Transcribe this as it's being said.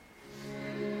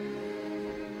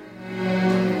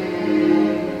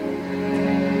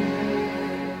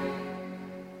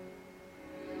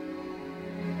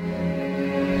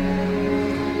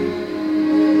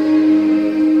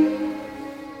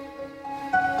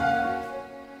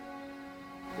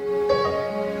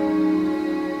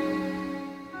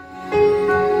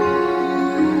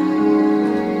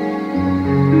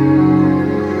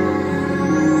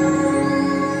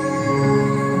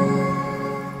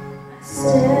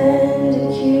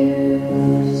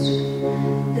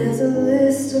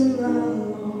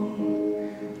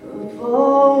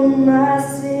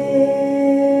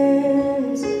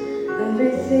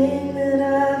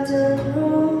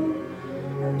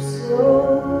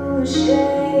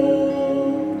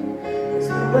ashamed. There's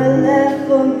nowhere left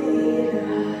for me to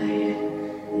hide.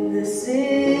 And this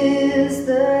is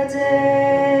the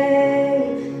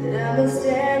day that I must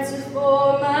answer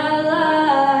for my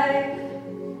life.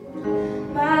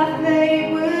 My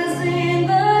fate was in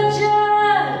the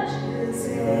judge's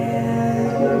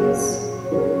hands.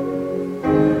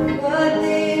 But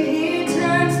then he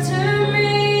turns to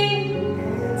me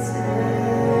and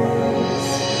says,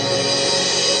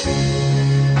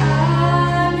 I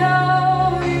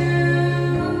know you,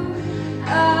 I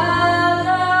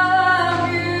love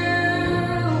you,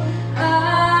 I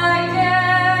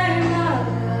gave my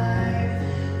life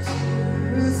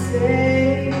to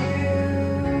save you.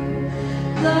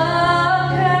 Love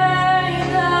paid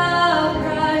the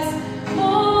price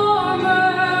for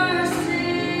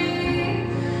mercy.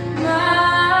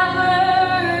 My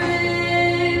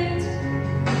verdict,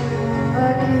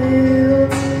 not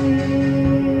guilty.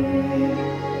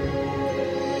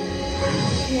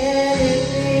 Can it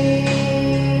be?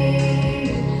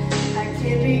 I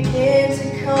can't begin to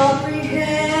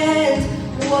comprehend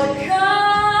what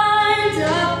kind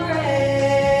of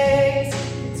grace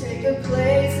can take a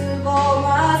place of all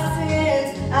my sins.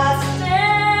 I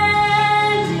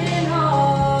stand in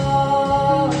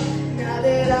awe now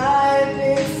that I've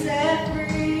been set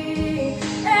free,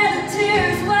 and the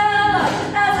tears well up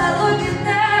as I look at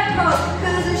that cross,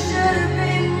 'cause it should have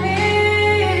been me.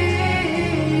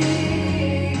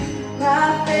 My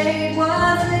fate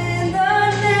was in the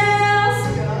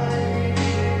nail-scarred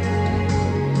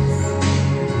hands.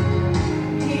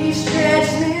 He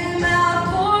stretched him out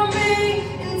for me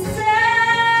and said,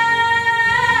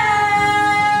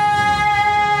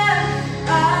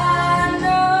 I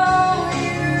know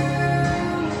you,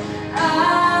 I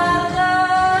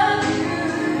love you,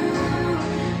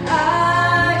 I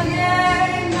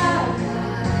gave my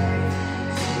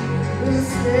life to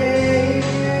save